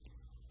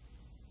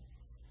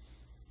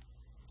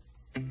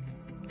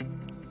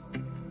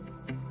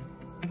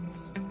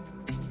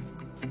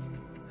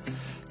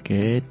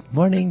Good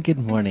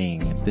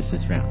morning. This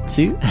is round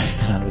 2.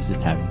 I was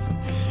just having some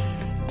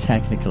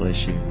technical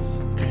issues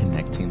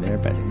connecting there,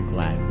 but I'm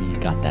glad we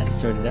got that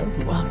sorted out.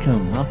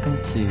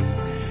 Welcome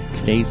to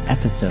today's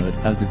episode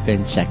of the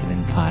Ben Checking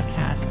In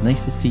podcast.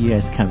 Nice to see you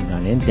guys coming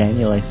on in.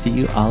 Daniel, I see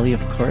you. Ollie,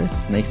 of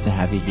course. Nice to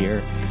have you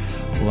here.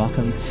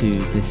 Welcome to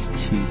this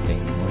Tuesday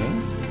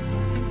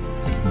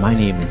morning. My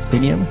name is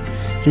Biniam.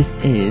 This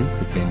is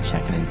the Ben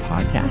Checking In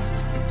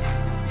podcast.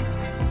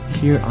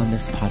 Here on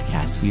this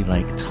podcast, we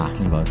like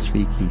talking about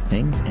 3 key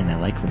things, and I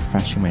like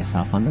refreshing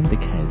myself on them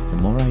because the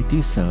more I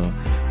do so,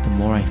 the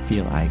more I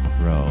feel I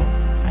grow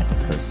as a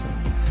person.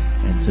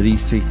 And so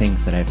these 3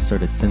 things that I've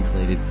sort of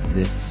scintillated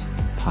this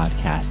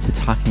podcast to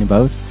talking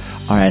about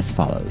are as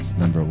follows.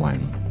 Number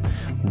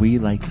 1, we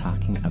like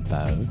talking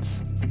about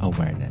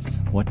awareness.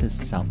 What does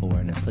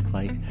self-awareness look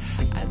like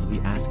as we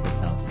ask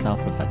ourselves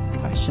self-reflective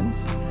questions?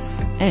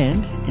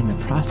 And in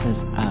the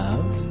process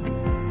of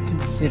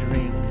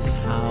considering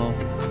how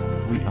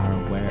we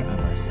are aware of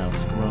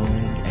ourselves growing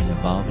and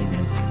evolving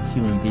as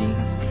human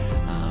beings,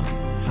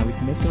 how we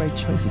can make the right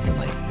choices in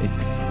life.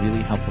 It's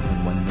really helpful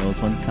when one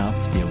knows oneself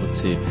to be able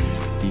to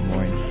be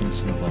more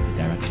intentional about the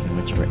direction in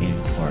which we're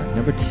aiming for.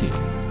 Number 2,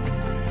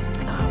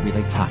 we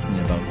like talking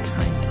about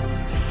kindness.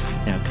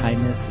 Now,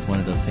 kindness is one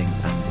of those things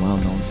I'm well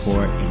known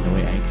for in the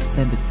way I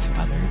extend it to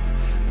others.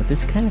 But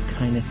this kind of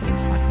kindness that I'm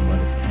talking about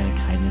is the kind of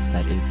kindness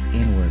that is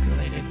inward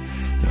related.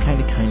 The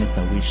kind of kindness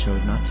that we show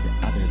not to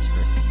others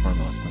first and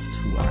foremost, but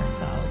to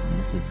ourselves.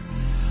 And this is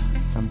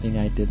something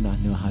I did not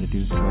know how to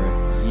do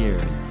for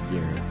years.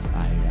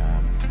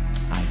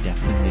 I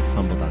definitely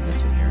fumbled on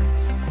this one here.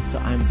 So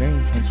I'm very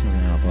intentional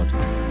now about,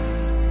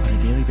 on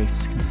a daily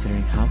basis,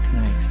 considering how can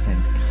I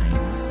extend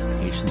kindness,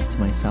 patience to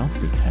myself,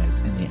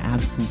 because in the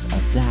absence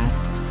of that,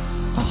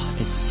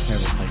 it's a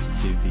terrible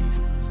place to be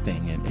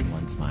staying in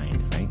one's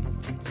mind, right?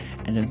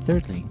 And then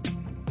thirdly,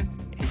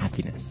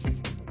 happiness.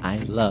 I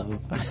love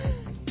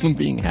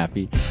being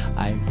happy.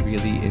 I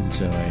really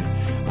enjoy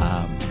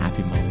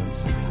happy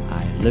moments.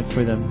 I live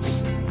for them.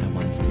 I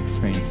want to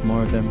experience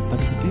more of them.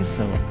 But to do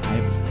so,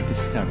 I've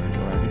discovered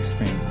or I've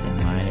experienced in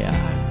my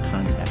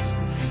context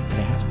that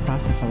I have to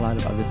process a lot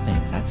of other things.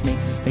 I have to make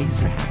space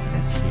for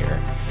happiness here.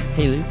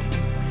 Hey, Luke.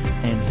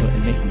 And so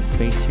in making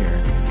space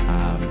here,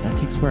 that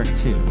takes work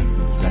too.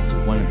 So that's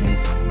one of the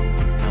things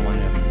I want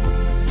to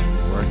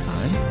work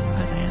on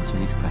as I answer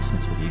these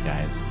questions with you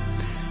guys.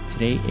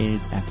 Today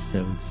is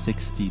episode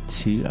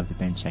 62 of the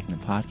Ben Checking In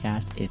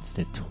podcast. It's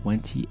the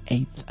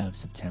 28th of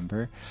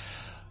September.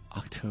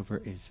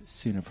 October is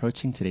soon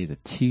approaching. Today's a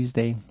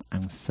Tuesday.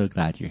 I'm so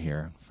glad you're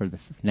here for the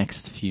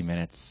next few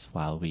minutes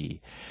while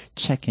we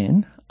check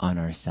in on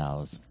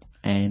ourselves.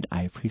 And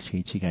I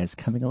appreciate you guys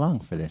coming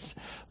along for this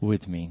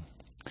with me.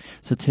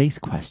 So today's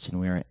question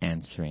we are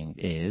answering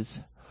is,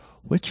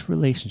 which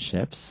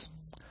relationships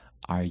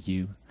are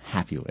you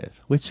happy with?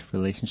 Which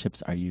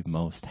relationships are you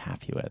most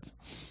happy with?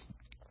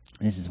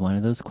 This is one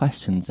of those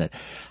questions that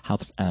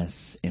helps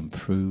us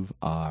improve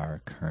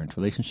our current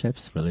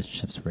relationships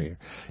we're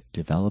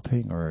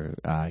developing or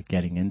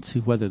getting into,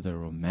 whether they're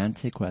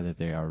romantic, whether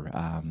they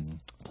are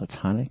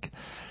platonic,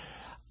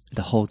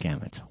 the whole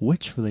gamut.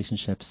 Which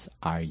relationships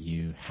are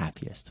you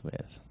happiest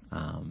with?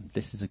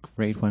 This is a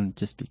great one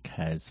just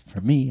because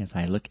for me, as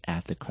I look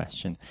at the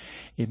question,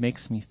 it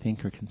makes me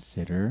think or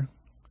consider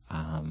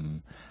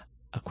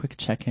a quick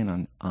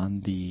check-in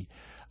on the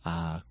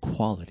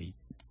quality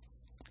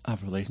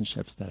of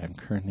relationships that I'm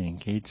currently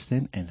engaged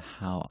in and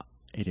how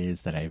it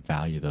is that I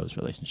value those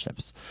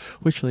relationships.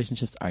 Which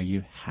relationships are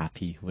you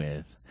happy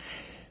with?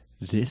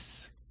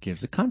 This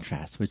gives a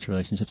contrast. Which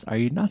relationships are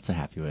you not so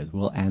happy with?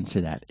 We'll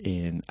answer that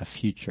in a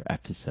future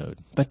episode.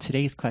 But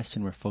today's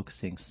question, we're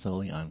focusing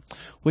solely on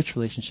which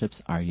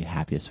relationships are you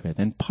happiest with?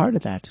 And part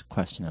of that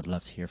question I'd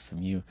love to hear from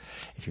you,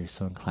 if you're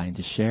so inclined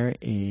to share,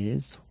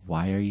 is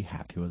why are you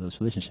happy with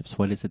those relationships?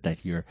 What is it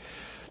that you're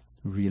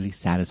really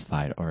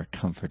satisfied or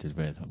comforted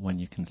with when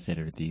you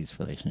consider these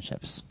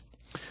relationships?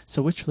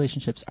 So which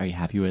relationships are you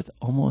happy with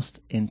almost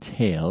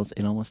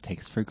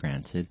takes for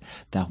granted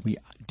that we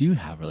do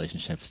have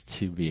relationships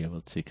to be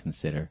able to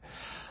consider.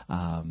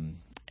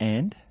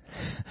 And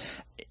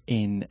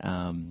in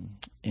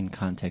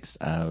context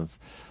of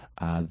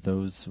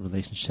those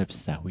relationships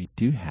that we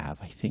do have,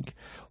 I think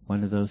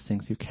one of those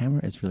things, your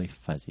camera is really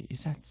fuzzy.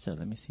 Is that so?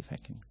 Let me see if I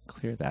can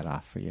clear that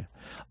off for you.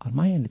 On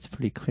my end, it's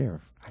pretty clear.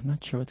 I'm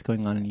not sure what's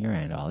going on your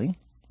end, Ollie.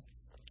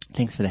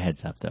 Thanks for the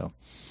heads up, though.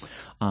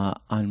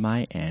 On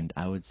my end,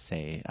 I would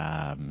say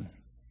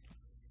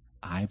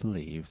I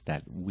believe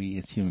that we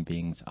as human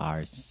beings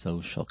are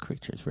social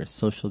creatures. We're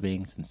social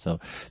beings, and so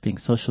being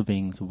social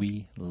beings,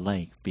 we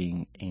like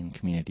being in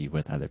community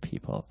with other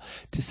people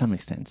to some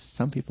extent.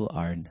 Some people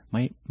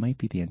might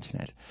be the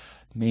internet.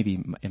 Maybe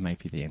it might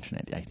be the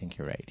internet. I think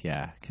you're right,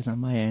 yeah. Because on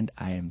my end,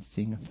 I am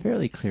seeing a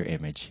fairly clear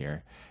image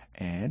here,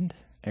 and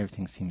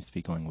everything seems to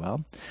be going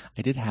well.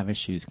 I did have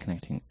issues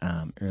connecting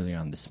earlier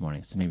on this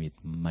morning, so maybe it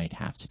might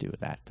have to do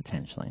with that,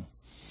 potentially.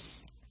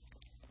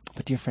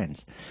 But dear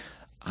friends,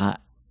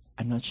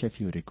 I'm not sure if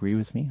you would agree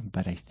with me,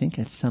 but I think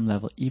at some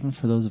level, even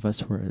for those of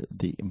us who are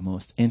the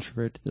most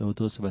introverted, or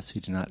those of us who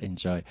do not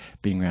enjoy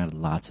being around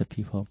lots of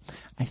people,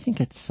 I think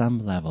at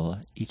some level,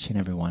 each and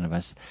every one of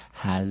us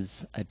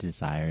has a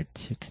desire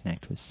to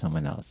connect with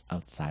someone else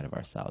outside of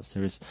ourselves.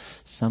 There is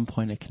some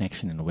point of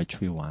connection in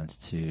which we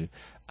want to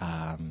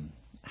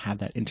have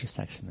that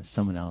intersection with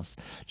someone else,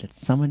 that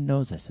someone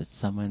knows us, that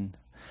someone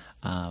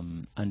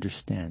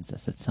understands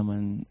us, that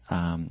someone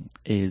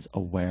is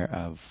aware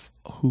of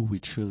who we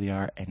truly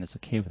are and is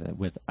okay with it,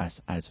 with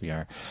us as we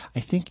are.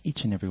 I think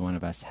each and every one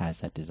of us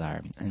has that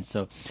desire. And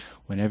so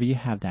whenever you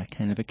have that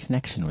kind of a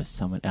connection with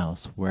someone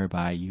else,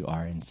 whereby you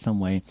are in some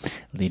way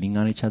leaning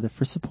on each other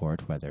for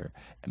support, whether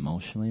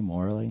emotionally,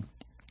 morally,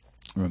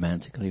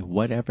 romantically,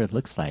 whatever it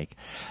looks like,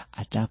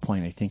 at that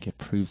point, I think it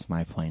proves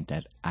my point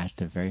that at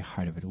the very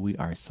heart of it, we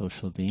are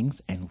social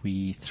beings and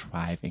we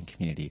thrive in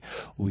community.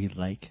 We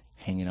like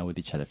hanging out with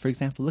each other. For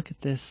example, look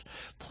at this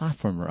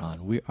platform we're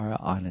on. We are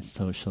on a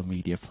social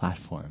media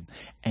platform.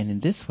 And in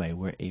this way,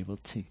 we're able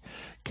to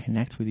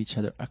connect with each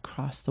other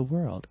across the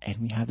world. And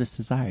we have this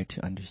desire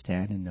to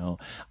understand and know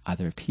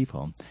other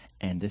people.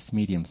 And this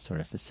medium sort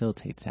of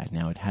facilitates that.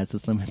 Now, it has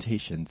its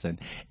limitations, and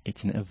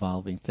it's an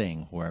evolving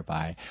thing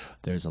whereby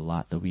there's a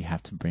lot that we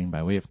have to bring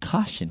by way of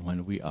caution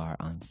when we are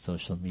on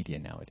social media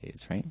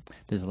nowadays, right?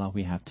 There's a lot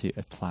we have to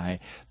apply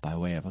by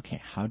way of,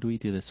 okay, how do we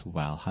do this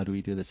well? How do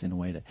we do this in a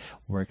way that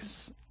works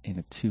in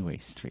a two-way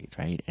street,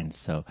 right? And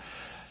so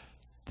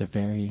the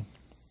very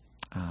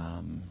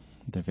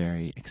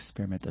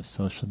experiment of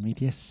social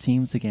media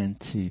seems again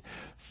to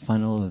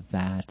funnel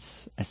that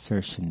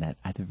assertion that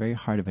at the very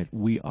heart of it,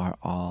 we are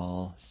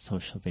all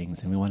social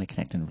beings and we want to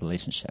connect in a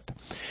relationship.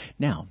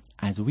 Now,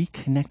 as we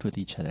connect with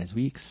each other, as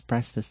we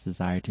express this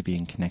desire to be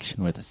in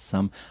connection with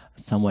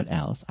someone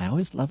else, I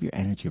always love your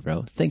energy,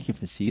 bro. Thank you,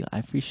 Facile. I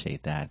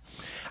appreciate that.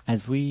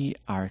 As we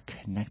are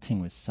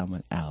connecting with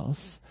someone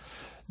else,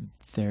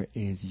 there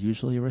is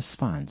usually a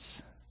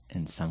response.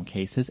 In some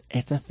cases,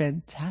 it's a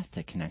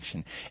fantastic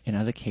connection. In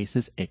other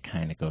cases, it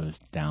kind of goes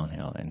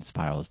downhill and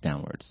spirals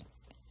downwards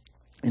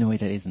in a way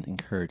that isn't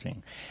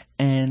encouraging.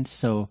 And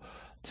so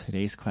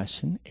today's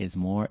question is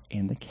more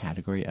in the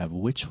category of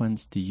which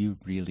ones do you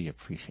really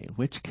appreciate?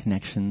 Which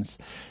connections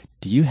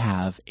do you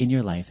have in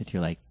your life that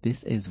you're like,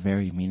 this is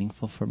very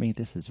meaningful for me,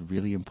 this is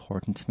really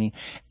important to me,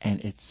 and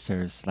it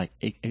serves like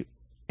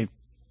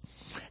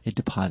it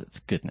deposits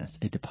goodness,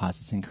 it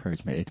deposits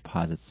encouragement, it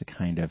deposits the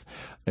kind of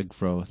a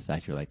growth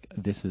that you're like,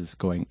 this is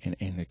going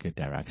in a good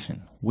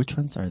direction. Which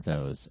ones are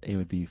those? It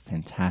would be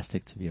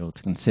fantastic to be able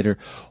to consider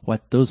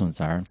what those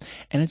ones are.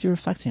 And as you're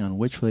reflecting on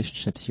which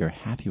relationships you're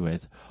happy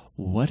with,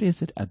 what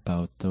is it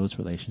about those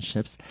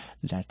relationships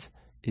that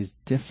is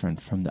different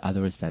from the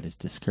others that is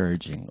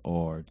discouraging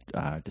or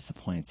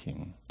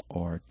disappointing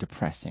or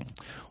depressing?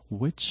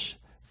 Which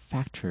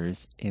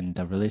factors in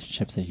the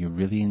relationships that you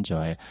really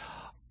enjoy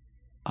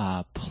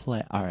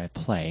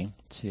play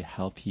to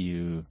help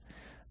you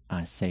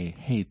say,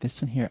 hey,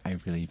 this one here I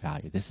really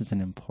value. This is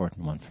an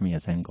important one for me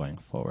as I'm going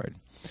forward.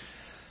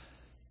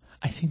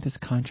 I think this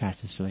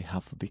contrast is really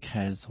helpful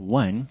because,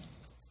 one,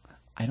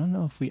 I don't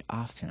know if we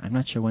often, I'm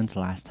not sure when's the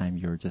last time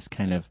you were just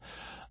kind of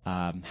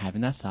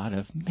having that thought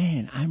of,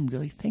 man, I'm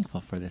really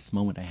thankful for this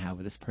moment I have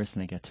with this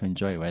person I get to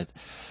enjoy with.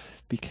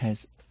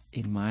 Because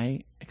in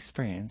my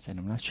experience, and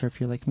I'm not sure if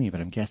you're like me,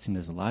 but I'm guessing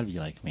there's a lot of you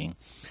like me,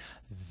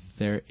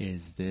 there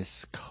is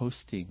this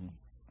coasting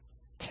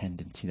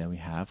tendency that we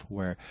have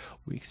where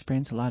we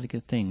experience a lot of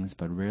good things,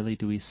 but rarely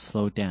do we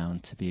slow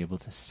down to be able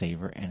to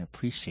savor and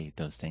appreciate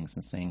those things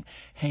and saying,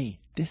 hey,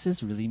 this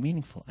is really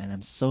meaningful and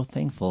I'm so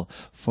thankful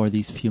for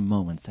these few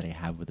moments that I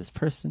have with this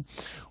person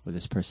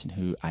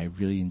who I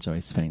really enjoy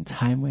spending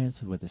time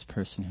with this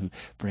person who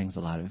brings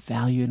a lot of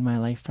value in my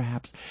life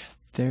perhaps.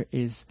 There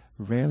is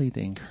rarely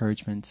the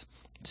encouragement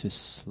to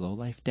slow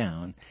life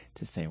down,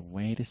 to say,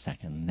 wait a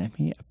second, let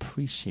me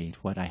appreciate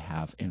what I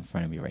have in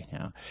front of me right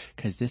now,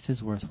 because this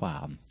is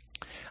worthwhile.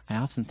 I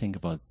often think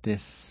about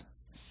this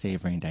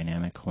savoring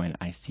dynamic when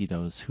I see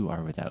those who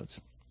are without.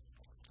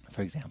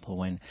 For example,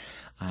 when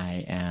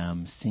I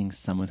am seeing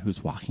someone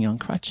who's walking on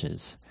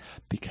crutches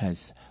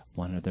because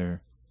one of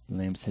their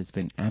limbs has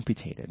been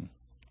amputated,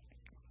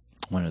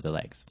 one of the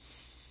legs.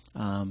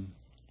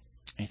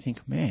 I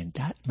think, man,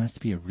 that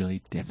must be a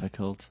really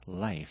difficult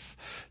life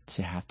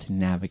to have to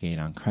navigate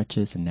on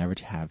crutches and never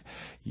to have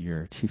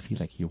your 2 feet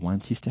like you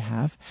once used to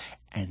have.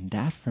 And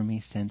that for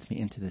me sends me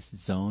into this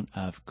zone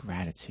of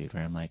gratitude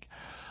where I'm like,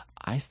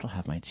 I still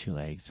have my 2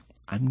 legs.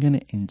 I'm going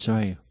to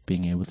enjoy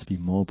being able to be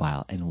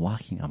mobile and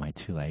walking on my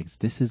 2 legs.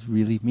 This is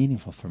really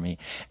meaningful for me.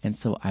 And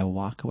so I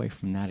walk away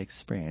from that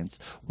experience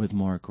with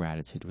more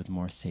gratitude, with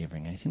more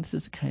savoring. And I think this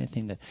is the kind of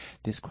thing that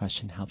this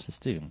question helps us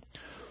do.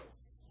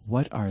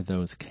 What are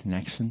those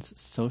connections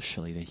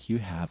socially that you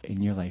have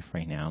in your life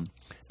right now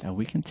that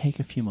we can take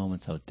a few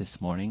moments out this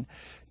morning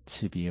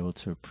to be able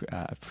to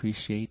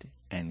appreciate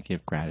and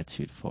give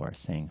gratitude for,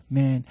 saying,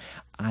 man,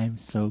 I'm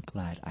so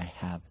glad I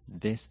have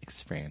this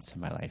experience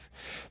in my life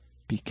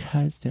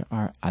because there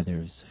are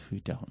others who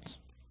don't.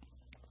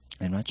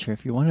 And I'm not sure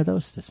if you're one of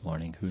those this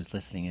morning who's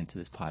listening into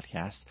this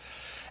podcast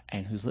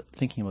and who's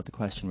thinking about the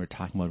question we're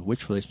talking about,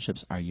 which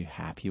relationships are you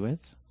happy with?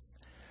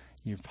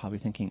 You're probably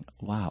thinking,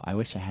 wow, I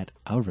wish I had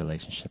a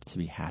relationship to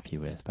be happy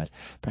with, but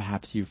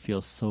perhaps you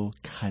feel so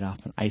cut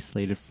off and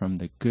isolated from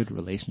the good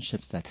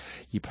relationships that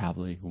you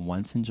probably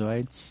once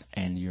enjoyed,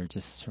 and you're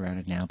just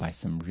surrounded now by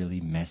some really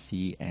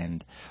messy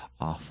and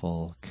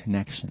awful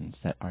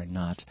connections that are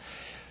not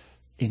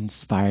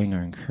inspiring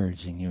or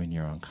encouraging you in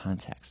your own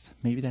context.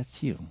 Maybe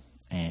that's you.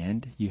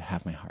 And you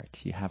have my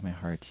heart. You have my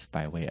heart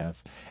by way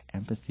of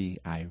empathy.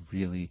 I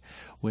really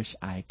wish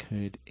I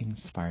could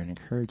inspire and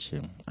encourage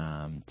you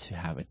to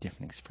have a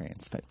different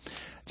experience. But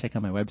check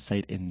out my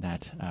website in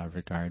that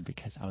regard,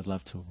 because I would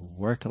love to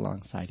work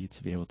alongside you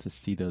to be able to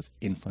see those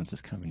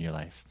influences come in your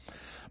life.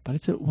 But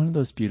it's one of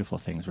those beautiful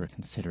things we're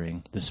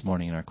considering this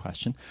morning in our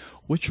question.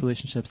 Which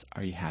relationships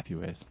are you happy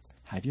with?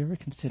 Have you ever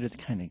considered the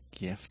kind of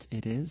gift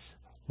it is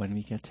when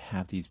we get to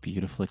have these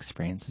beautiful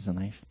experiences in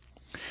life?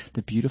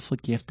 The beautiful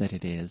gift that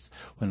it is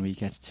when we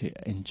get to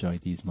enjoy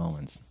these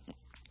moments.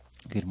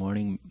 Good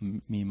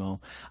morning, Mimo.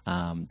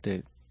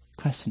 The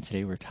question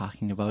today we're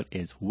talking about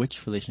is,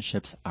 which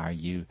relationships are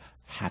you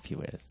happy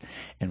with?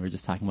 And we're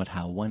just talking about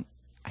how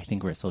I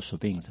think we're social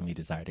beings and we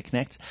desire to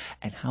connect,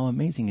 and how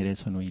amazing it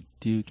is when we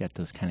do get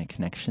those kind of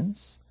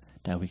connections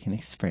that we can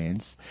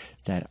experience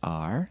that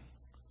are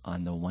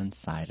on the one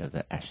side of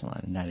the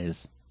echelon, and that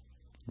is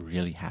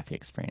really happy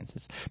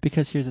experiences.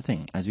 Because here's the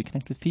thing, as we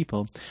connect with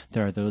people,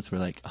 there are those who are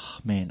like, oh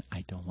man,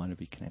 I don't want to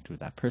be connected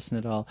with that person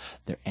at all.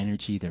 Their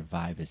energy, their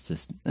vibe is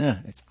just,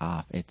 it's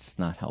off. It's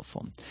not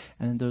helpful.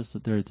 And then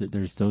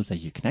there's those that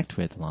you connect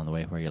with along the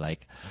way where you're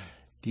like,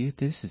 dude,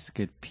 this is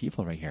good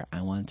people right here.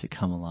 I want to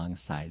come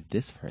alongside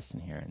this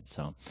person here. And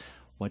so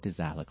what does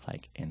that look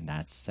like in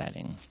that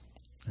setting?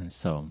 And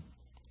so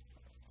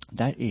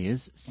that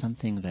is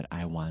something that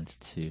I want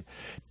to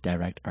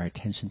direct our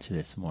attention to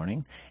this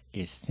morning,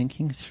 is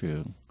thinking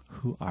through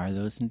who are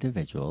those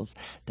individuals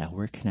that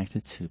we're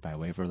connected to by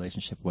way of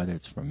relationship, whether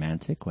it's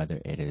romantic,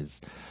 whether it is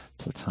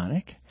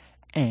platonic,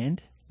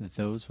 and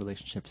those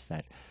relationships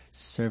that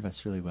serve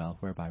us really well,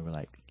 whereby we're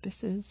like,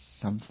 this is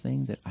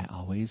something that I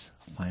always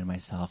find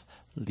myself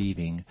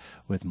leaving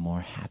with more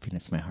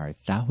happiness in my heart.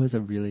 That was a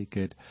really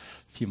good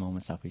few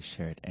moments that we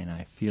shared, and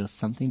I feel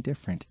something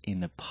different in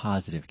the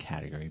positive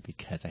category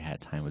because I had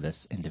time with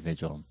this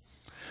individual.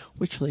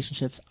 Which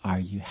relationships are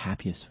you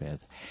happiest with?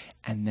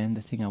 And then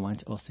the thing I want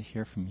to also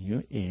hear from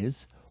you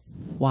is,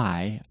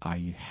 why are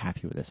you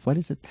happy with this? What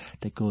is it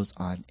that goes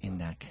on in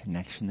that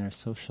connection there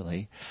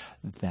socially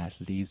that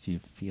leaves you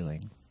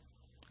feeling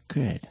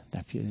good,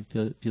 that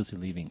feels you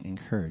leaving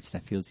encouraged,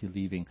 that leaves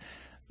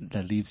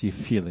you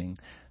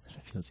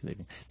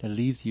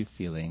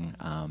feeling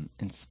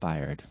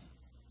inspired,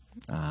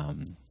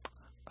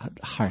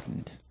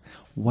 heartened?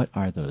 What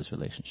are those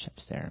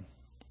relationships there?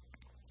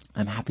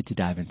 I'm happy to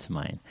dive into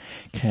mine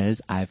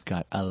because I've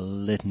got a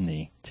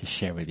litany to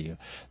share with you.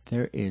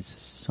 There is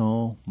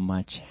so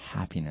much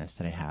happiness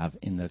that I have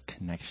in the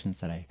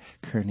connections that I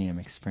currently am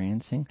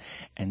experiencing,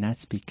 and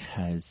that's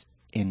because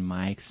in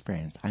my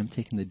experience, I'm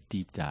taking the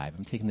deep dive.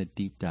 I'm taking the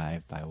deep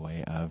dive by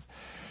way of,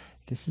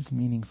 this is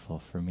meaningful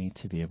for me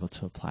to be able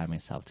to apply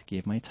myself, to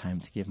give my time,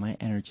 to give my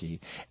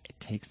energy. It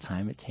takes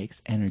time, it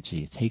takes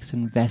energy, it takes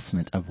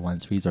investment of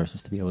one's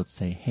resources to be able to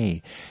say,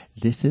 hey,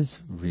 this is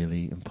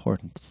really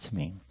important to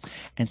me.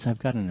 And so I've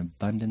got an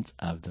abundance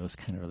of those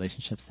kind of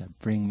relationships that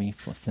bring me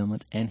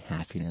fulfillment and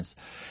happiness.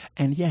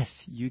 And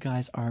yes, you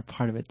guys are a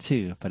part of it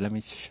too, but let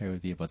me share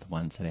with you about the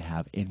ones that I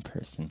have in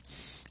person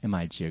in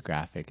my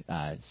geographic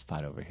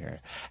spot over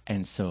here.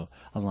 And so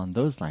along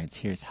those lines,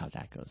 here's how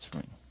that goes for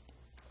me.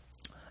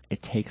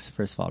 It takes,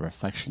 first of all,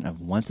 reflection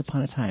of once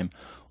upon a time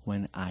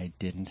when I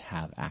didn't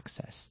have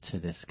access to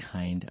this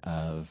kind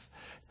of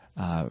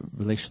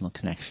relational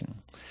connection.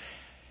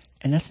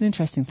 And that's an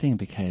interesting thing,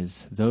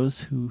 because those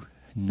who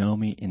know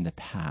me in the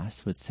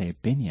past would say,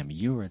 Binyam,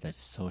 you were the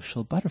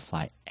social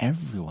butterfly.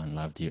 Everyone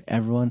loved you.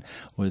 Everyone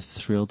was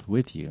thrilled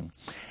with you.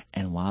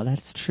 And while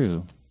that's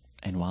true,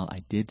 and while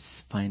I did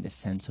find a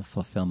sense of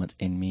fulfillment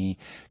in me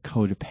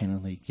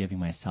codependently giving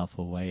myself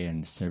away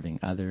and serving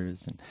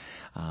others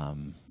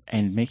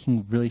and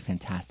making really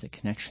fantastic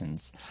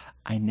connections,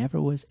 I never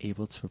was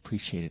able to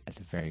appreciate it at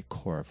the very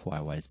core of who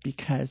I was,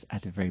 because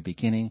at the very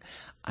beginning,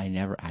 I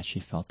never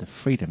actually felt the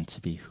freedom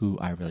to be who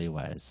I really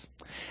was.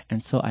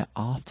 And so I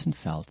often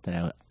felt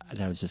that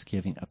I was just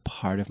giving a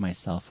part of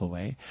myself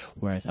away,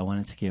 whereas I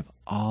wanted to give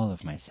all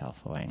of myself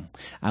away.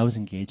 I was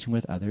engaging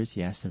with others.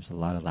 Yes, there's a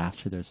lot of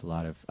laughter. There's a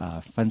lot of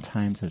fun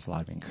times. There's a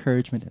lot of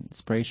encouragement and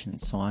inspiration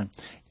and so on.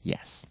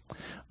 Yes.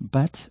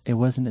 But it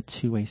wasn't a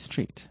two-way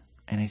street.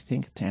 And I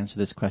think to answer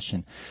this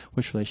question,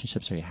 which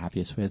relationships are you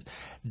happiest with,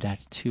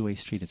 that two-way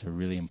street is a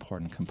really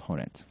important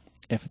component.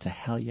 If it's a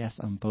hell yes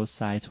on both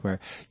sides, where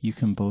you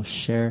can both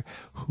share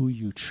who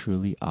you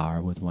truly are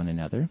with one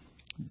another,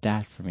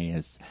 that for me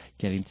is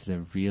getting to the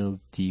real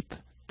deep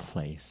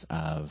place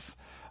of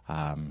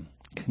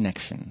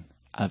connection,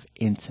 of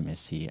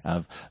intimacy,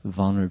 of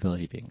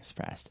vulnerability being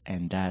expressed.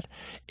 And that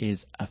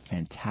is a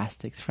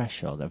fantastic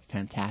threshold, a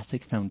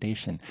fantastic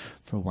foundation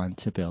for one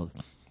to build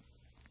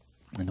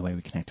in the way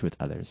we connect with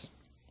others.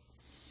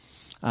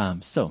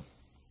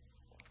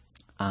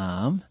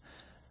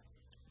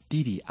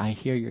 Dee, I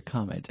hear your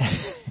comment.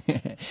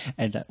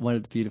 And one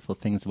of the beautiful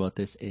things about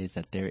this is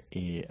that there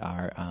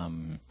are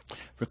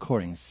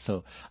recordings,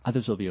 so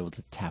others will be able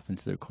to tap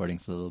into the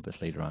recordings a little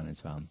bit later on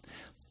as well.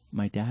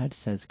 My dad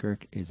says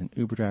Girk is an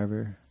Uber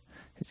driver.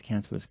 His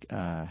account was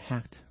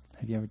hacked.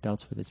 Have you ever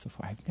dealt with this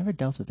before? I've never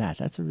dealt with that.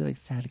 That's a really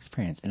sad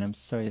experience, and I'm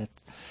sorry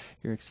that's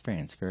your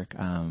experience, Girk.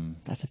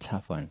 That's a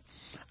tough one.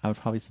 I would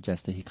probably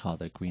suggest that he call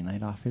the green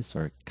light office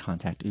or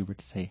contact Uber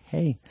to say,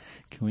 hey,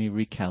 can we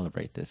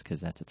recalibrate this?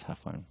 Because that's a tough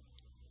one.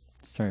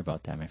 Sorry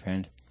about that, my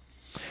friend.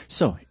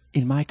 So,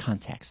 in my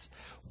context,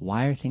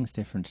 why are things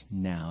different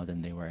now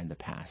than they were in the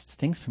past?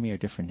 Things for me are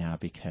different now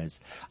because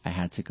I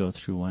had to go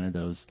through one of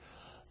those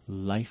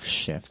life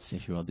shifts,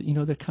 if you will. You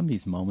know, there come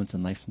these moments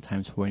in life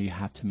sometimes where you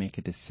have to make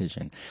a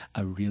decision,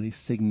 a really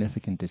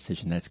significant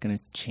decision that's going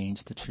to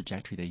change the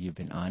trajectory that you've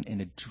been on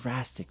in a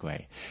drastic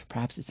way.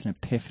 Perhaps it's an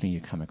epiphany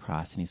you come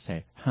across and you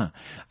say,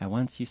 I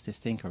once used to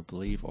think or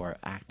believe or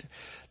act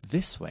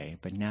this way,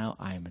 but now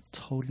I'm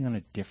totally on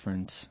a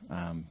different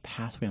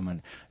pathway. I'm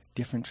on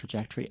different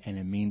trajectory, and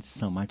it means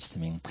so much to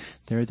me.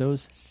 There are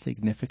those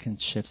significant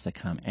shifts that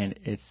come, and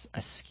it's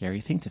a scary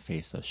thing to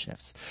face those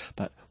shifts.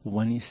 But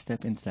when you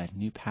step into that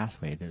new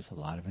pathway, there's a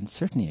lot of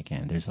uncertainty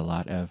again. There's a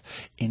lot of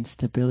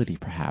instability,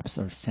 perhaps,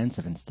 or sense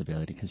of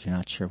instability, because you're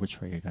not sure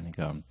which way you're going to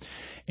go.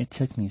 It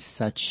took me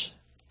such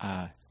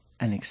an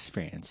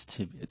experience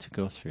to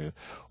go through,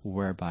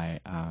 whereby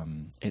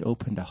it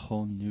opened a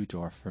whole new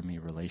door for me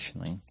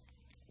relationally.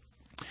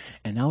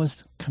 And I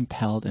was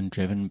compelled and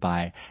driven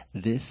by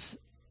this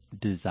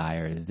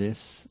desire,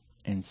 this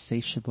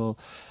insatiable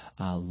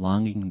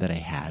longing that I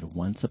had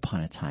once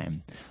upon a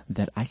time,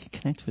 that I could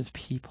connect with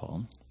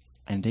people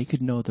and they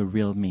could know the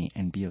real me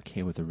and be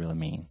okay with the real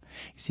me.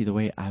 You see, the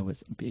way I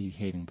was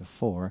behaving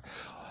before,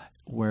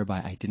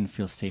 whereby I didn't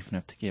feel safe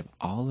enough to give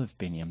all of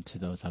Biniam to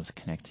those I was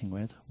connecting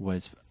with,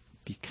 was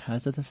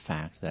because of the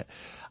fact that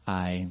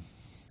I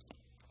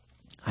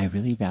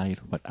really valued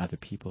what other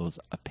people's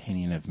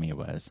opinion of me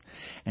was.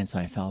 And so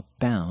I felt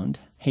bound.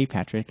 Hey,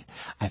 Patrick.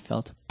 I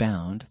felt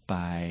bound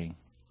by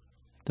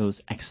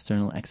those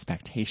external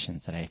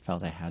expectations that I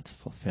felt I had to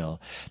fulfill,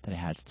 that I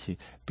had to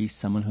be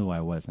someone who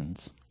I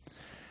wasn't.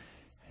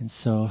 And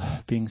so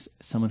being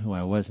someone who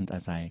I wasn't,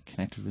 as I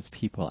connected with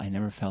people, I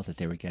never felt that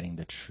they were getting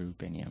the true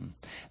Biniam.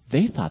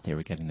 They thought they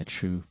were getting the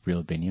true,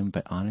 real Biniam,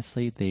 but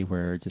honestly, they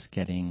were just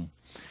getting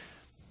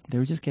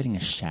a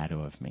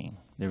shadow of me.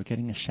 They were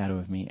getting a shadow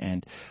of me,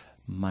 and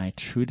my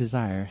true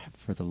desire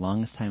for the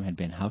longest time had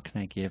been, how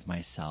can I give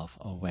myself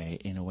away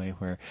in a way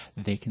where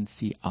they can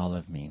see all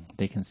of me?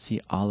 They can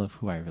see all of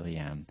who I really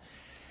am.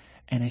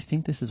 And I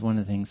think this is one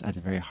of the things at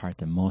the very heart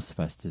that most of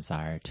us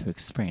desire to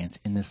experience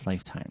in this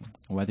lifetime.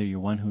 Whether you're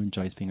one who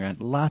enjoys being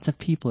around lots of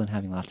people and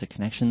having lots of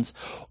connections,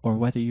 or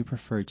whether you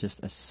prefer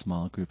just a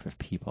small group of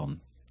people,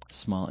 a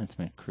small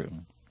intimate crew.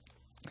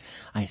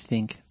 I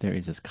think there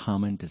is this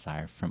common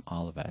desire from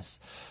all of us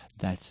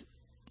that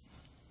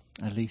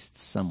at least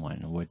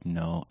someone would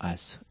know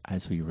us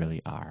as we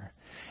really are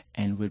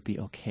and would be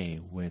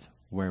okay with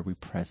where we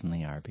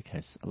presently are,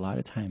 because a lot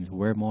of times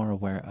we're more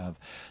aware of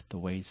the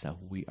ways that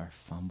we are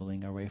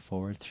fumbling our way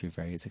forward through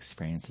various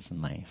experiences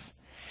in life.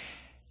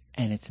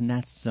 And it's in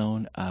that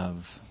zone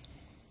of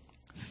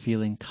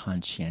feeling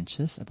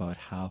conscientious about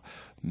how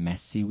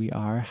messy we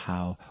are,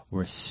 how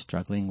we're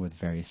struggling with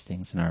various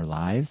things in our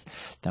lives,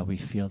 that we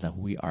feel that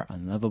we are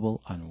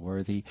unlovable,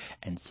 unworthy,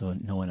 and so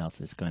no one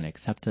else is going to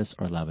accept us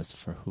or love us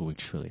for who we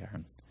truly are.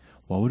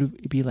 What would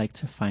it be like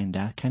to find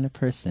that kind of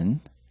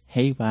person?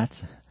 Hey, Watt,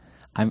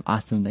 I'm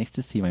awesome. Nice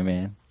to see you, my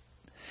man.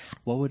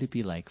 What would it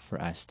be like for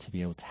us to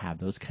be able to have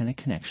those kind of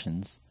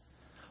connections,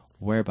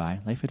 whereby,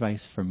 life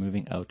advice for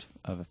moving out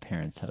of a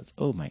parent's house.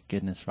 Oh my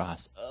goodness,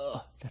 Ross.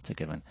 Oh, that's a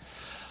good one.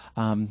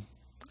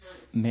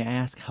 May I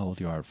ask how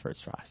old you are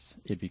first, Ross?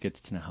 It'd be good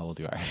to know how old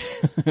you are.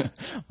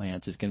 My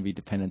answer is going to be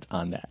dependent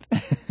on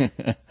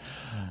that.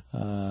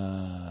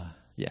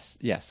 Yes.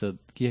 Yeah, so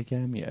give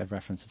me a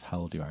reference of how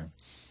old you are.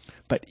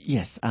 But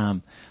yes,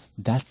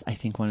 that's, I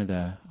think, one of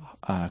the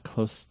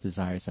close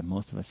desires that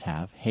most of us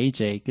have. Hey,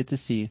 Jay, good to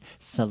see you.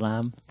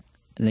 Salam.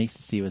 Nice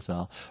to see you as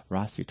well.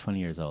 Ross, you're 20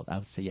 years old. I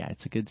would say, yeah,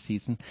 it's a good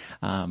season.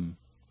 There's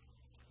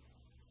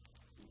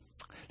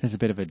a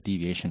bit of a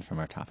deviation from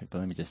our topic, but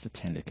let me just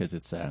attend it because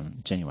it's a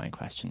genuine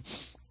question.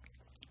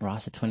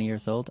 Ross, at 20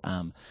 years old,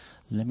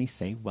 let me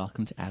say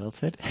welcome to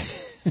adulthood.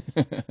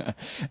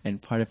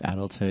 And part of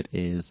adulthood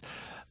is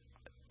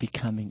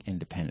becoming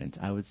independent.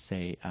 I would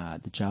say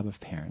the job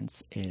of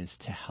parents is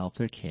to help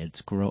their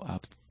kids grow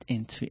up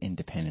into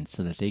independence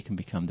so that they can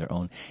become their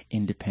own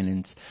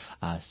independent,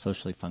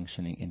 socially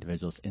functioning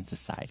individuals in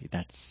society.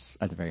 That's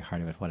at the very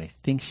heart of it, what I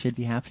think should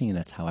be happening, and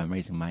that's how I'm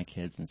raising my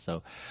kids. And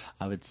so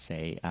I would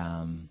say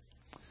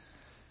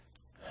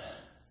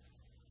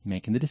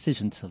making the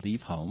decision to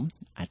leave home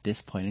at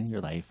this point in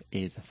your life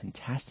is a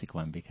fantastic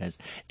one because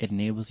it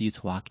enables you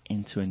to walk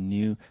into a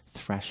new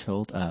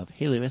threshold of,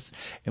 hey Lewis,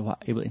 it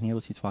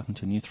enables you to walk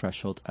into a new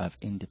threshold of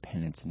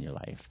independence in your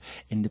life.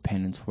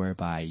 Independence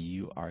whereby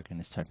you are going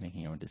to start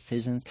making your own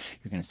decisions.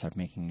 You're going to start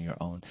making your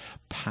own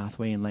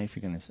pathway in life.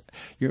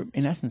 You're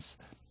in essence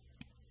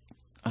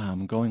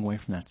going away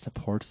from that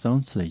support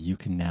zone so that you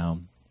can now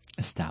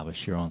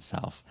establish your own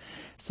self.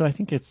 So I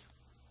think it's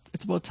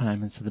about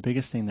time. And so the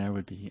biggest thing there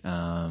would be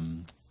a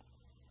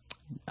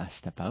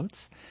step out.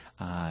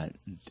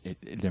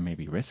 There may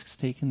be risks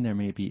taken. There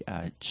may be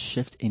a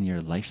shift in your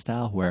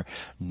lifestyle where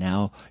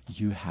now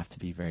you have to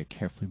be very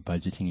carefully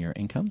budgeting your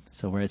income.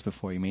 So whereas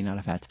before you may not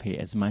have had to pay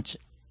as much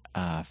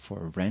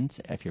for rent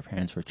if your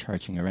parents were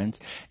charging a rent,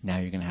 now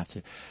you're going to have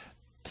to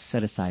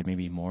set aside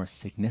maybe more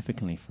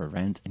significantly for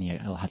rent, and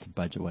you'll have to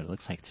budget what it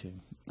looks like to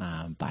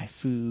buy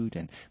food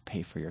and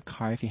pay for your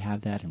car if you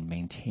have that, and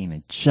maintain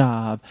a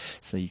job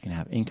so you can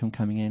have income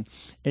coming in.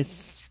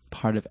 It's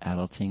part of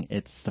adulting.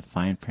 It's the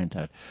fine print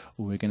that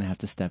we're going to have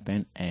to step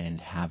in and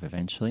have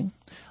eventually.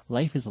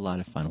 Life is a lot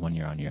of fun when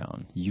you're on your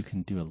own. You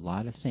can do a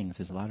lot of things.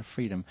 There's a lot of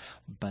freedom,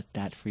 but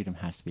that freedom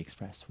has to be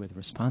expressed with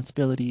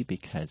responsibility,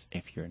 because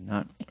if you're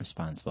not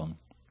responsible,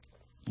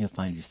 you'll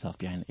find yourself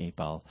behind the 8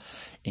 ball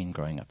in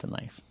growing up in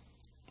life.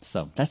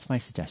 So that's my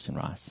suggestion,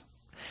 Ross.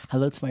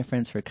 Hello to my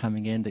friends who are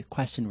coming in. The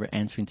question we're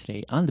answering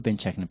today on the Binge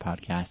Checking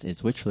podcast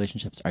is, which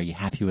relationships are you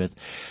happy with?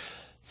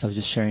 So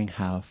just sharing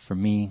how, for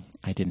me,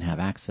 I didn't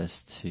have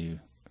access to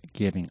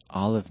giving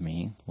all of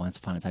me once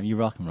upon a time. You're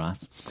welcome,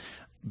 Ross.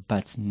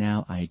 But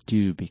now I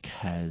do,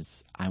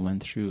 because I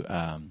went through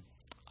a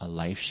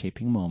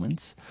life-shaping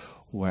moment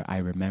where I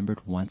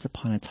remembered once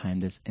upon a time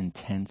this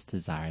intense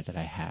desire that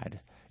I had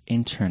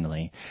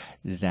internally,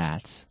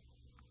 that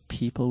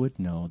people would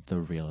know the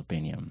real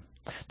Biniam,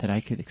 that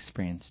I could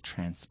experience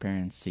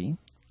transparency,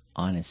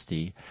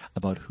 honesty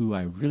about who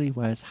I really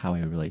was, how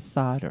I really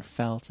thought or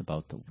felt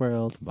about the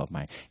world, about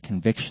my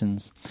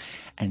convictions.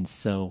 And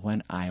so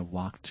when I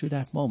walked through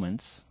that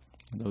moment,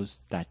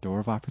 that door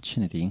of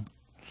opportunity,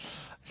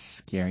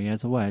 scary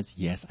as it was,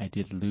 yes, I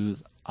did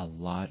lose a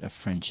lot of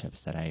friendships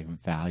that I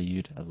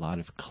valued, a lot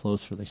of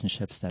close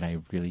relationships that I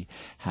really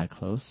had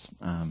close.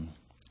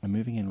 I'm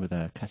moving in with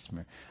a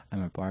customer.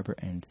 I'm a barber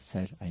and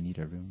said I need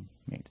a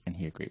roommate, and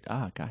he agreed.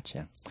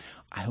 Gotcha.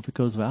 I hope it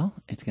goes well.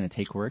 It's going to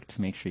take work to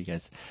make sure you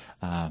guys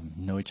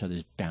know each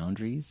other's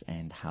boundaries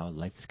and how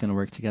life is going to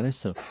work together.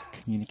 So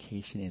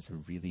communication is a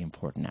really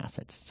important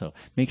asset. So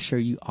make sure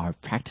you are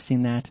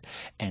practicing that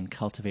and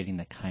cultivating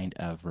the kind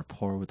of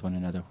rapport with one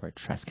another where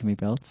trust can be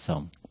built.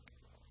 So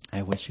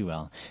I wish you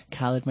well.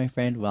 Khaled, my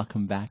friend,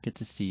 welcome back. Good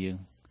to see you.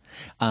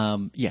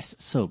 Yes,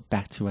 so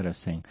back to what I was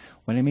saying.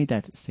 When I made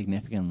that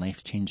significant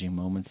life-changing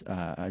moment,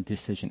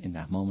 decision in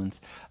that moment,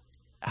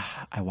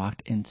 I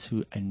walked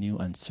into a new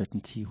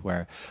uncertainty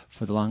where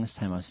for the longest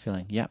time I was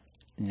feeling, yep,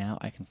 now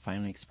I can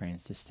finally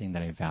experience this thing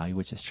that I value,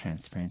 which is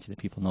transparency, that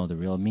people know the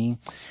real me.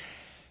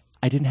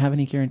 I didn't have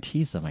any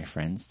guarantees, though, my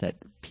friends, that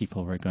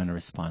people were going to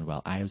respond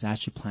well. I was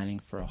actually planning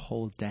for a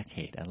whole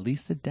decade, at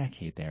least a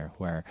decade there,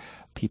 where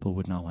people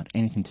would not want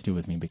anything to do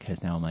with me,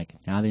 because now I'm like,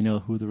 now they know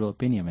who the real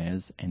Biniam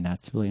is, and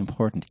that's really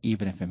important,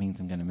 even if it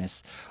means I'm going to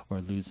miss or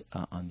lose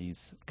on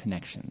these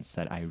connections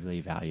that I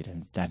really valued,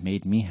 and that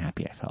made me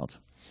happy, I felt.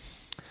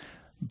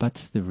 But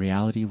the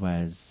reality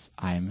was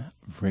I'm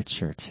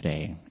richer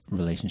today,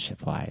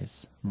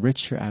 relationship-wise.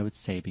 Richer, I would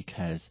say,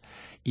 because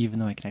even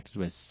though I connected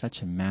with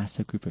such a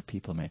massive group of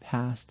people in my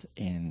past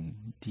in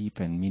deep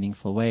and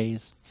meaningful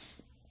ways,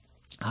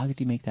 how did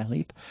you make that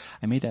leap?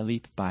 I made that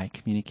leap by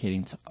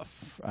communicating to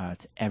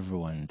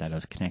everyone that I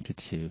was connected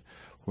to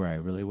where I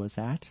really was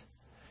at,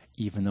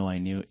 even though I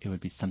knew it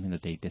would be something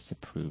that they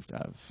disapproved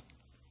of.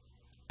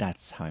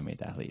 That's how I made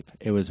that leap.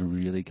 It was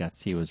really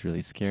gutsy. It was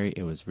really scary.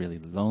 It was really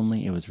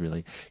lonely. It was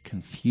really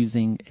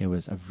confusing. It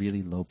was a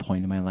really low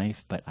point in my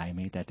life, but I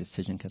made that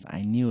decision because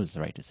I knew it was the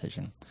right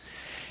decision.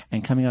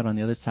 And coming out on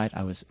the other side,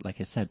 I was,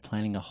 like I said,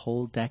 planning a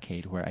whole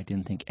decade where I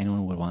didn't think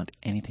anyone would want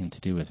anything to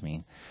do with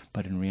me.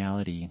 But in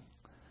reality,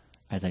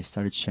 as I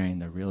started sharing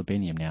the real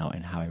Biniam now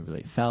and how I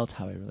really felt,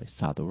 how I really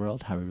saw the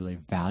world, how I really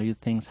valued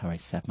things, how I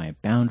set my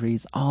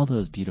boundaries, all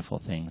those beautiful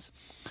things,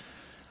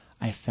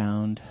 I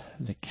found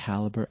the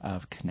caliber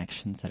of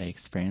connections that I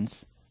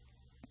experienced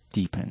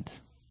deepened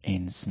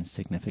in some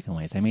significant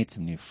ways. I made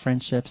some new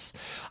friendships.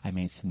 I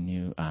made some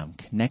new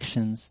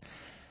connections.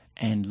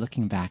 And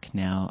looking back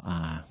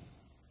now,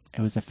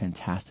 it was a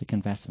fantastic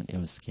investment. It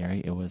was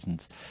scary. It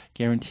wasn't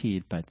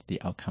guaranteed, but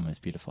the outcome was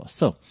beautiful.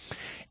 So,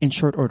 in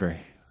short order,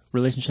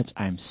 relationships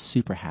I'm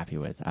super happy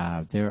with.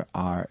 There's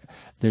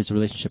a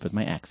relationship with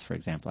my ex, for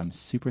example. I'm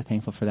super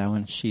thankful for that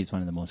one. She's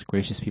one of the most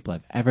gracious people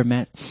I've ever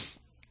met.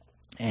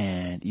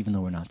 And even though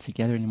we're not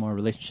together anymore,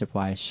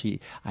 relationship-wise,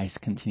 I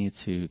continue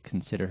to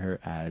consider her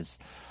as,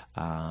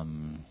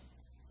 one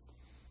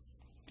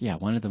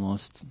of the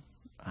most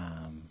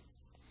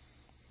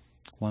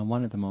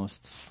one of the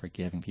most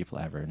forgiving people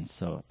ever. And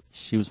so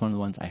she was one of the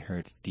ones I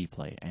hurt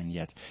deeply. And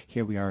yet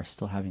here we are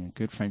still having a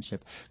good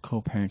friendship,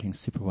 co-parenting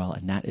super well.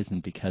 And that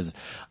isn't because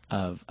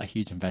of a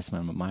huge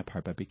investment on my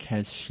part, but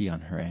because she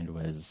on her end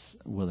was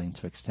willing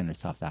to extend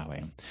herself that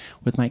way.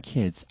 With my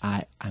kids,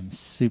 I'm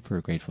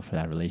super grateful for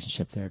that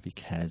relationship there,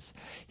 because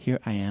here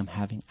I am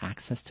having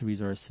access to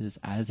resources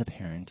as a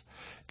parent,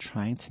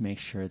 trying to make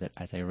sure that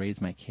as I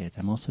raise my kids,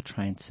 I'm also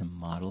trying to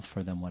model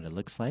for them what it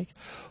looks like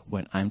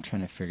when I'm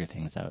trying to figure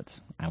things out.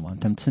 I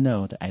want them to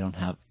know that I don't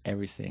have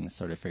everything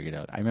sort of figured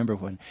out. I remember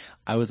when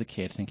I was a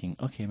kid thinking,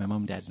 okay, my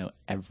mom and dad know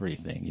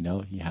everything.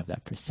 You have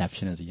that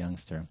perception as a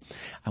youngster.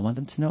 I want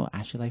them to know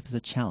actually life is a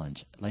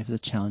challenge. Life is a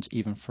challenge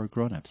even for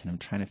grown-ups, and I'm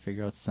trying to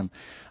figure out some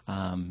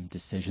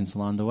decisions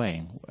along the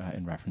way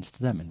in reference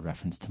to them, in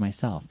reference to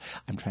myself.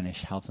 I'm trying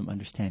to help them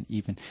understand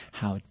even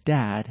how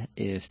dad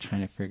is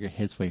trying to figure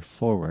his way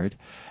forward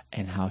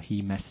and how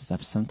he messes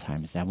up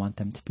sometimes. I want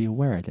them to be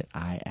aware that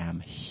I am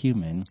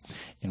human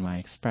in my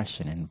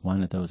expression, and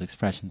one of those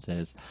expressions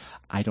is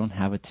I don't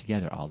have it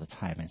together all the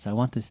time. And so I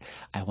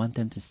want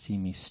them to see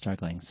me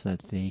struggling so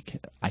that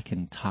I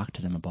can talk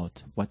to them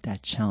about what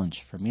that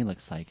challenge for me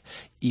looks like,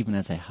 even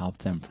as I help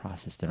them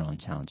process their own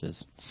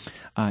challenges.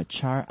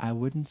 Char, I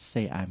wouldn't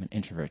say I'm an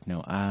introvert.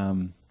 No, I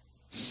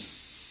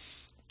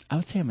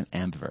would say I'm an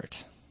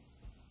ambivert.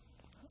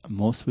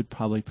 Most would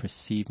probably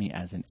perceive me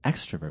as an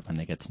extrovert when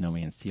they get to know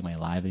me and see my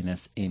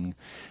liveliness in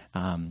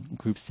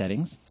group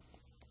settings.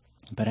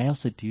 But I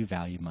also do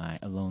value my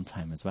alone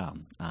time as well.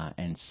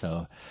 And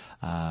so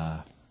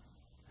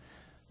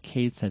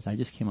Kate says, I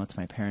just came out to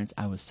my parents.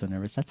 I was so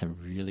nervous. That's a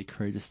really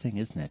courageous thing,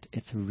 isn't it?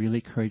 It's a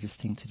really courageous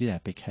thing to do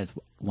that, because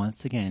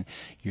once again,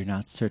 you're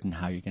not certain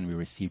how you're going to be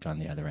received on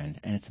the other end.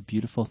 And it's a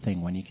beautiful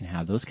thing when you can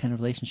have those kind of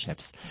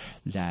relationships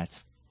that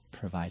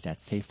provide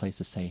that safe place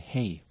to say,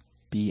 hey,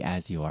 be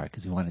as you are,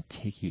 because we want to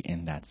take you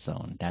in that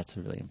zone. That's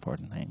a really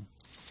important thing.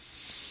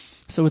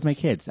 So with my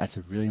kids, that's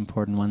a really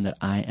important one that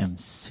I am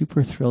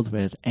super thrilled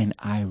with, and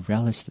I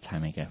relish the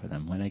time I get with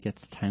them. When I get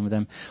the time with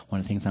them, one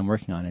of the things I'm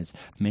working on is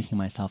making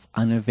myself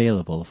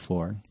unavailable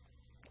for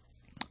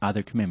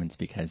other commitments,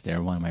 because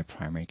they're one of my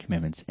primary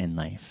commitments in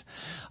life.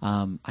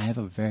 I have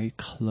a very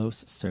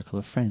close circle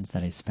of friends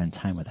that I spend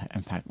time with.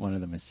 In fact, one of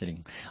them is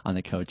sitting on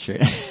the couch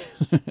here.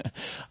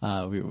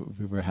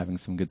 We were having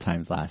some good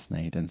times last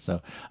night. And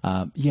so,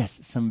 yes,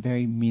 some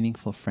very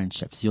meaningful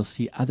friendships. You'll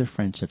see other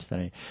friendships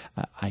that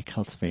I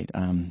cultivate.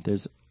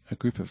 There's a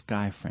group of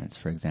guy friends,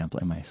 for example,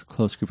 in my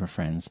close group of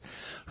friends,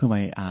 whom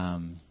I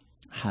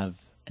have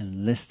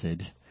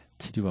enlisted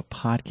to do a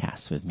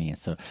podcast with me. And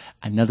so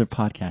another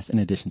podcast in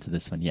addition to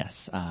this one,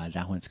 yes,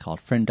 that one's called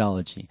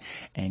Friendology,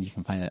 and you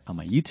can find it on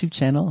my YouTube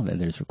channel.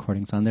 There's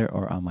recordings on there,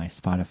 or on my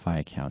Spotify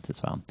account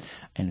as well.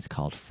 And it's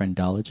called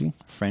Friendology.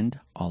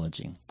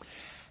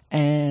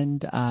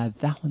 And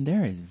that one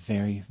there is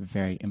very,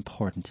 very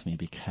important to me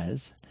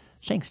because,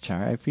 thanks,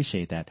 Char, I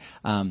appreciate that.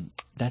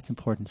 That's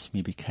important to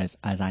me because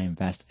as I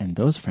invest in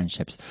those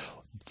friendships,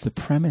 the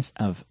premise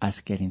of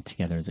us getting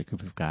together as a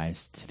group of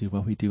guys to do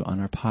what we do on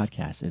our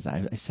podcast is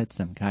I said to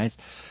them, guys,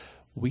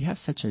 we have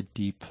such a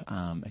deep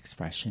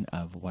expression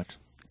of what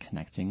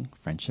connecting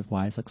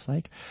friendship-wise looks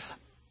like.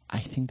 I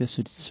think this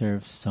would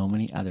serve so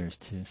many others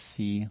to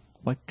see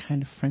what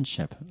kind of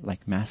friendship,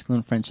 like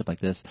masculine friendship like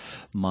this,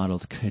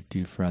 modeled could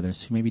do for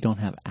others who maybe don't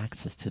have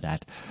access to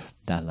that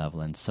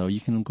level. And so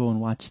you can go and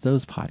watch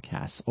those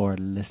podcasts or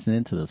listen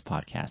into those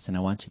podcasts. And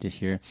I want you to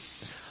hear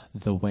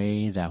the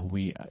way that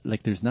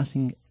there's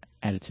nothing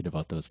edited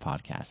about those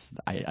podcasts.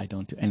 I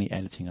don't do any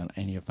editing on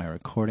any of my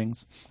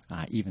recordings.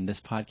 Even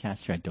this podcast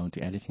here, I don't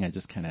do editing. I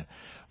just kind of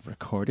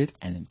record it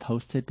and then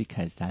post it,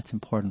 because that's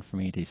important for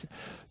me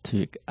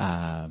to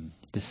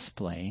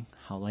display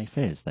how life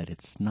is, that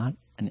it's not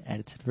an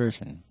edited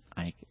version.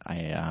 I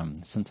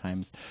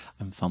sometimes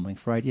I'm fumbling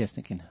for ideas,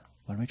 thinking,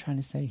 what am I trying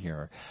to say here?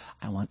 Or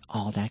I want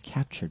all that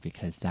captured,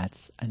 because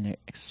that's an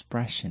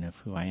expression of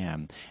who I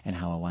am and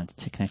how I want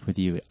to connect with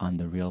you on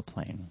the real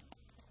plane.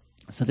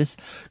 So this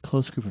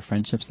close group of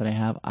friendships that I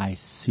have, I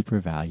super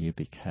value,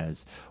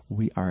 because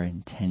we are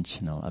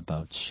intentional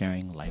about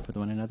sharing life with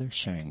one another,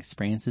 sharing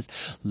experiences,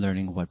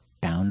 learning what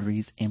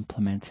boundaries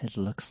implemented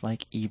looks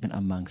like, even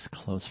amongst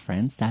close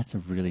friends. That's a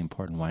really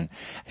important one.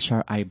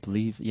 Sure, I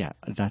believe, yeah,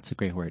 that's a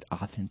great word.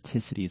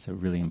 Authenticity is a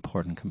really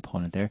important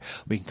component there.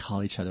 We can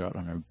call each other out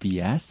on our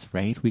BS,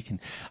 right? We can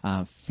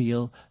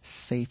feel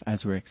safe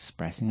as we're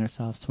expressing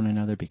ourselves to one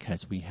another,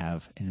 because we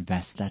have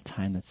invested that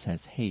time that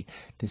says, hey,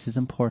 this is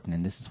important,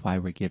 and this is why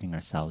we're giving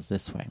ourselves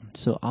this way.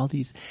 So all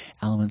these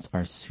elements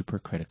are super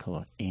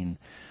critical in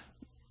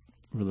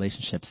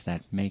relationships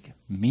that make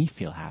me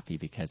feel happy,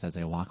 because as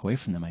I walk away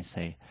from them, I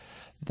say,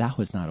 that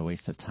was not a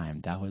waste of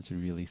time. That was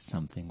really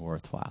something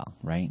worthwhile,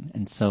 right?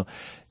 And so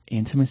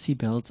intimacy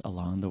builds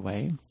along the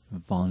way.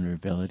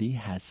 Vulnerability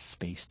has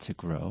space to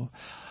grow.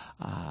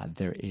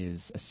 There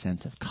is a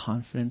sense of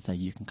confidence that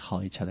you can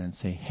call each other and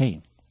say,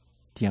 hey,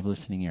 do you have a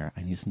listening ear?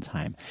 I need some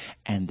time.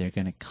 And they're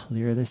going to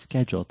clear their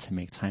schedule to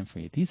make time for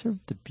you. These are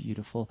the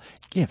beautiful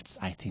gifts,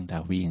 I think,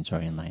 that we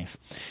enjoy in life,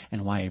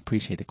 and why I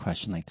appreciate the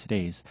question like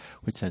today's,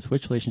 which says,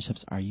 which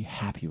relationships are you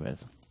happy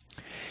with?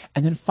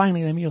 And then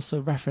finally, let me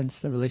also reference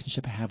the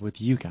relationship I have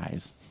with you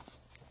guys.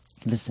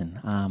 Listen,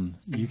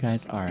 you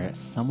guys are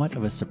somewhat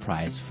of a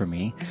surprise for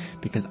me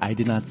because I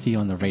did not see you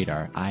on the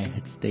radar. I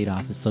had stayed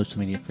off of social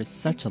media for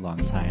such a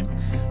long time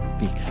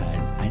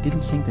because I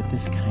didn't think that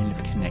this kind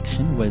of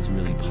connection was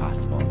really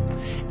possible.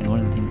 And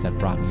one of the things that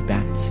brought me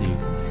back to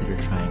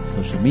consider trying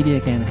social media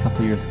again a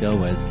couple years ago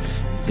was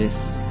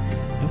this.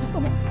 It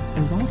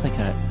was almost like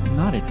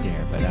not a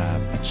dare, but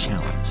a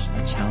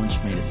challenge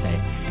for me to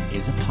say,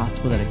 is it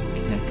possible that I can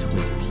connect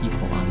with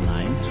people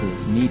online through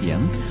this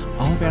medium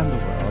all around the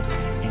world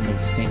in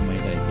the same way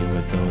that I do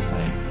with those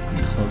that I'm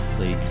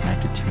closely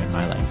connected to in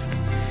my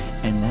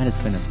life? And that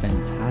has been a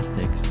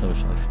fantastic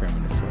social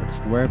experiment of sorts,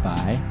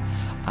 whereby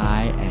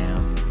I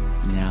am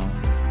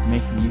now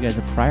making you guys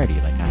a priority.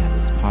 Like I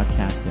have this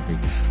podcast every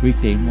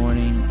weekday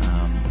morning.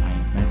 I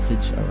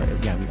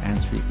we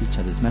answer each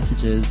other's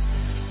messages.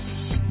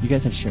 You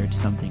guys have shared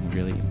something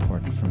really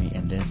important for me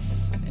in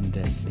this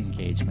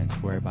engagement,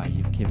 whereby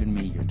you've given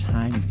me your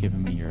time, you've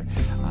given me your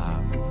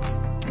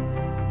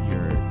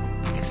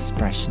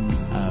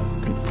expressions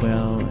of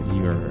goodwill,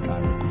 your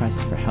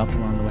requests for help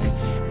along the way,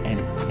 and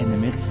in the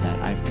midst of that,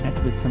 I've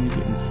connected with some of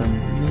you in some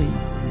really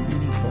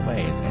meaningful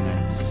ways, and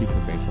I'm super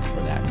grateful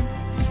for that.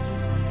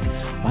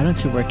 Why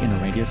don't you work in a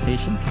radio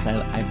station? Because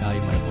I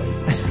value my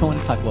voice. I want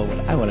to talk about what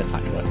I want to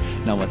talk about,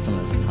 not what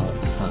someone else is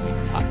telling me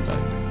to talk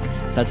about.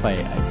 So that's why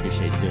I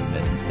appreciate doing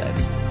this instead.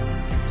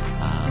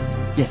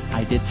 Yes,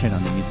 I did turn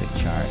on the music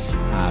chart.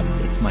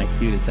 It's my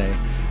cue to say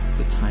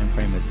the time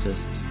frame is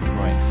just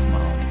growing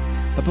small.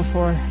 But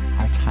before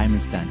our time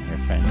is done here,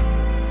 friends,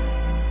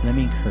 let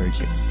me encourage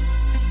you.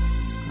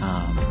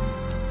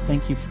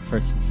 Thank you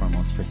first and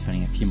foremost for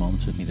spending a few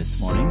moments with me this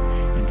morning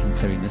and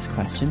considering this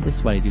question. This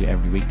is what I do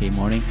every weekday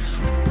morning,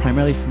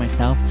 primarily for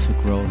myself to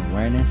grow an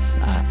awareness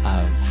of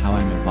how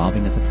I'm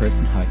evolving as a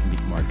person, how I can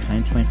be more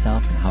kind to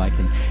myself, and how I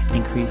can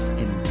increase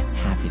in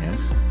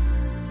happiness.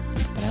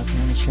 But I also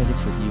want to share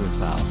this with you as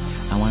well.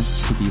 I want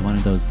to be one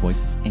of those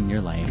voices in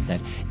your life that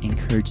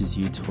encourages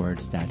you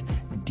towards that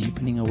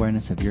deepening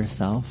awareness of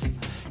yourself,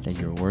 that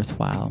you're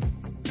worthwhile,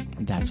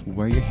 that's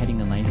where you're heading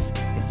in life,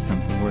 is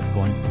something worth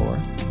going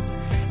for.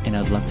 And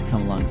I'd love to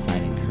come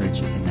alongside and encourage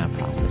you in that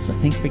process. So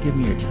thank you for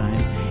giving me your time.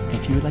 And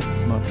if you would like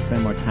to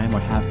spend more time or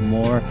have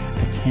more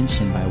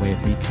attention by way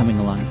of me coming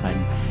alongside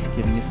and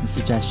giving you some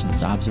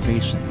suggestions,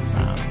 observations,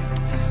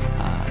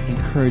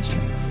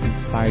 encouragements,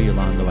 inspire you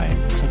along the way,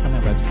 check out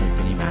my website,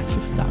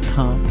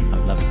 VinnyMasters.com. I'd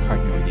love to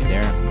partner with you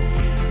there.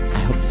 I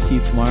hope to see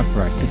you tomorrow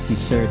for our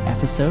 63rd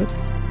episode.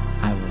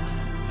 I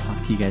will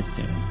talk to you guys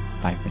soon.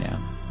 Bye for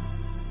now.